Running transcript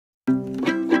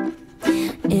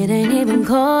It ain't even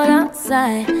cold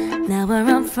outside, now where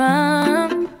I'm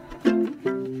from.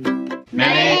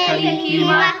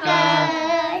 Kēkēmapa.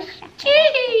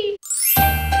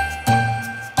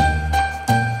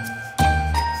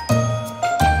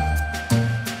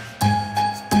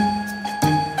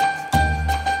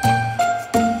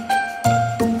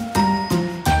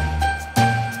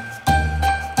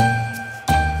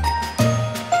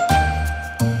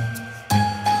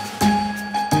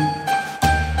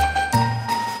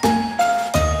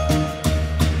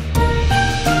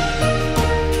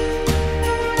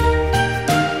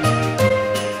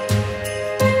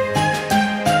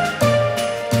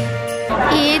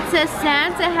 It's a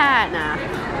Santa hat. Nah,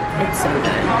 it's so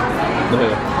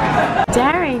good.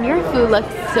 Darren, your food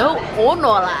looks so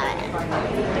ʻOhana.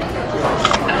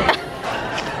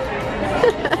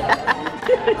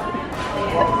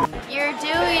 You're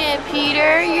doing it,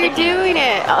 Peter. You're doing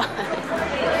it.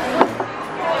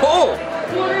 Oh.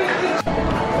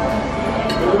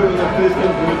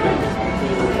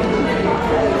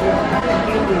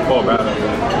 Oh, man.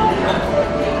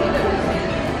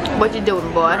 What you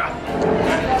doing, boy?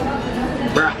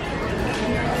 Bruh.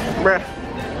 Bruh.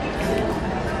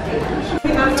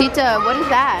 Tita, what is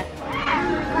that?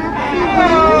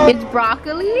 It's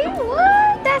broccoli?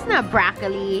 What? That's not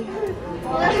broccoli.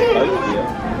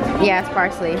 Yeah, it's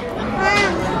parsley.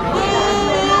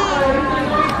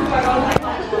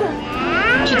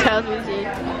 She tells me she.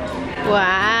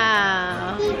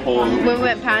 Wow. We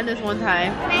went pandas one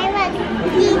time.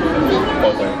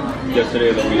 Okay.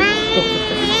 Yesterday the week.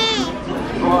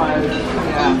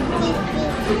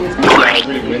 Yeah, it's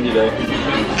really windy though.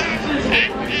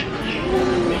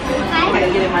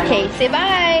 Okay, say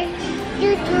bye.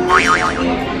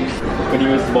 When he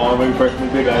was small, when we first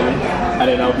moved to the island, and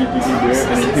then I'll be drinking beer,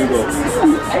 and then he'll go,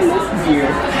 I love beer.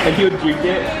 And he'll drink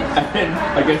it, and then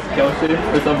I guess couch it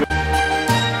or something.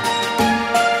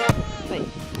 Wait.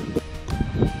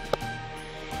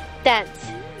 Dance.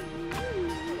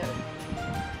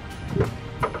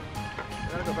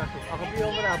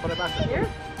 Here?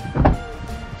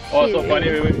 Oh, so funny,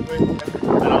 wait.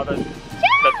 And all the two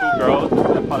girls,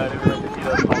 and Paulele were like to see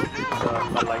the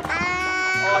lights.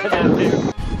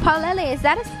 Paulele, is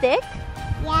that a stick?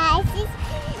 Yeah, it's just,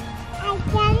 I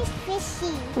got it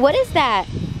fishy. What is that?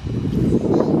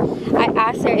 I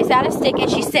asked her, is that a stick? And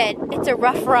she said, it's a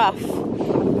rough.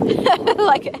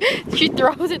 Like, she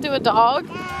throws it to a dog.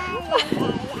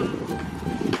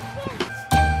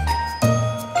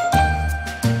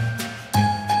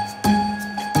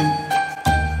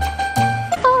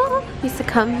 I used to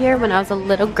come here when I was a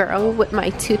little girl with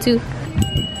my tutu. Did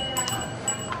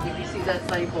you see that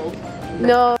cycle?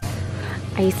 No.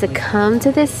 I used to come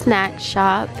to this snack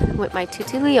shop with my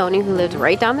tutu Leone, who lived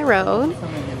right down the road,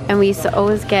 and we used to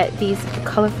always get these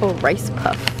colorful rice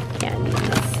puff candies.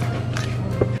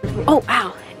 Oh,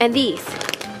 wow, and these.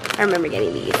 I remember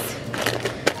getting these.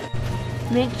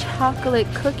 Mint chocolate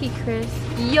cookie crisp,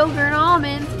 yogurt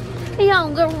almonds,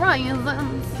 yogurt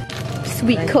raisins.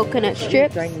 Sweet coconut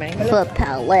strips for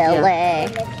Paulele.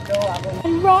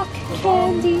 Rock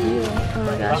candy. Oh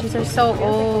my gosh, these are so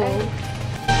old.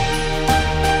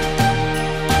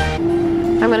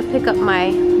 I'm gonna pick up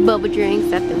my bubble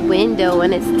drinks at the window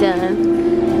when it's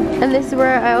done. And this is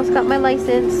where I also got my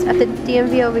license at the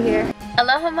DMV over here.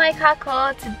 Aloha Mai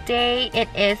Kākou. Today it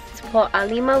is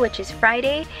Po'alima, which is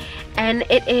Friday. And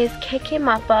it is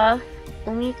Kēkēmapa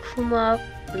Umikuma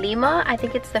Lima. I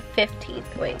think it's the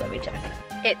 15th. Wait, let me check.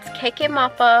 It's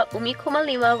Kēkēmapa Umikuma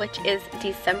Lima, which is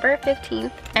December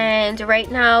 15th. And right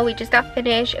now we just got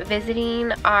finished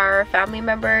visiting our family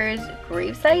members'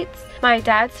 grave sites. My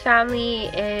dad's family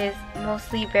is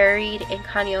mostly buried in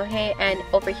Kaneohe and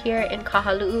over here in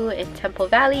Kahalu'u in Temple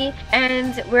Valley.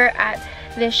 And we're at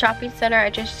this shopping center I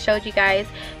just showed you guys,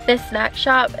 this snack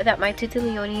shop that my tutu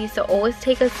Leone used to always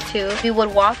take us to. We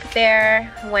would walk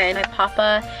there when my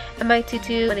papa and my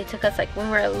tutu, when they took us like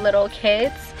when we were little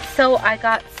kids. So I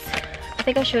got, I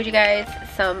think I showed you guys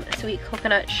some sweet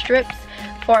coconut strips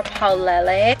for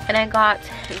Paulele, and I got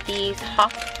these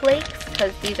hot flakes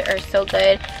because these are so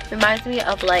good. Reminds me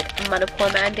of like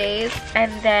Manapua Man days.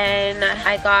 And then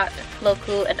I got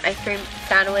Loku an ice cream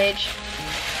sandwich,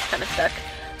 kind of stuck.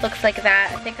 Looks like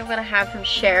that. I think I'm gonna have him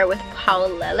share with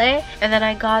Paulele. And then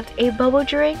I got a bubble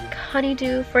drink,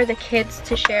 honeydew, for the kids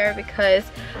to share because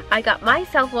I got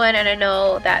myself one and I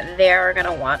know that they're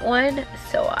gonna want one,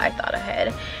 so I thought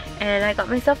ahead. And I got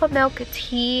myself a milk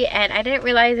tea, and I didn't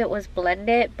realize it was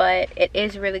blended, but it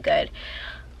is really good.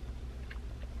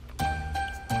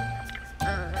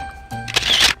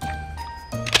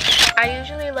 I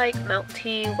usually like milk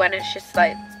tea when it's just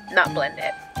like not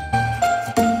blended.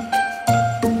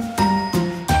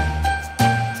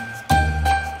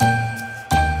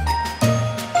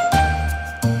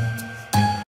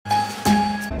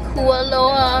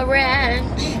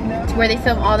 where they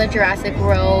film all the Jurassic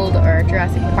World or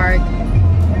Jurassic Park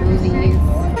movies.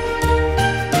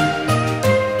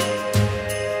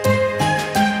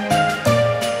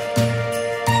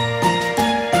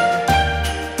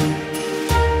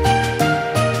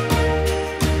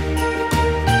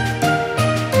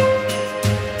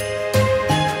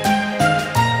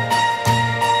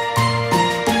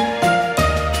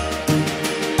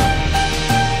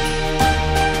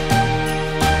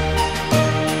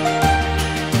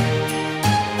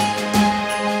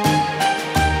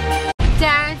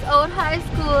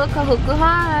 Kahuku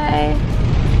High.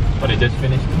 Oh, they just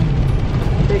finished?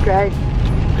 The grad.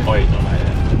 Oh, wait, don't lie. I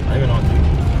don't even know what to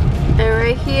do. And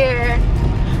right here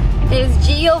is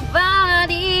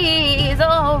Giovanni's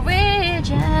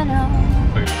original.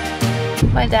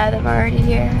 Wait. My dad, I'm already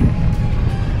here.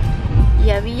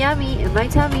 Yummy, yummy in my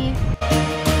tummy.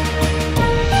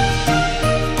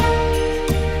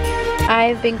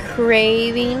 I've been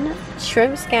craving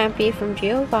shrimp scampi from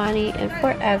Giovanni and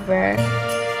forever.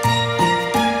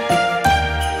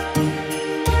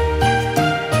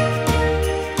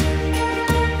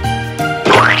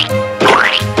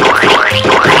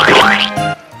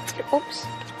 Oops.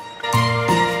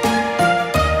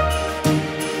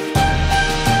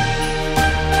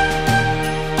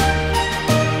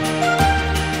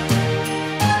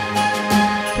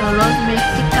 Los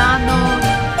mexicanos.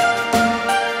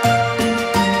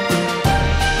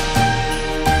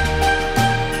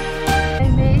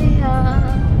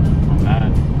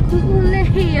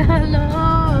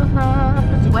 Aloha.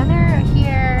 The weather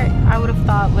here, I would have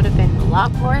thought would have been a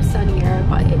lot more sunnier,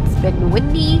 but it's been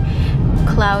windy,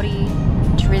 cloudy,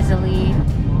 drizzly.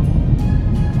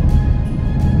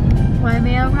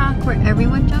 Waimea Rock, where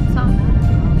everyone jumps on.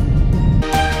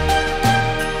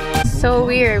 So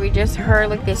weird, we just heard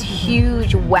like this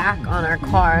huge whack on our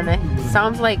car, and it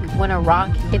sounds like when a rock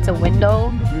hits a window,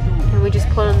 and we just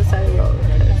pulled on the side of the road.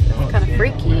 It's kind of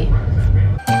freaky.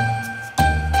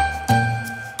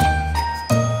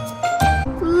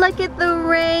 Look at the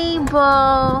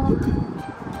rainbow.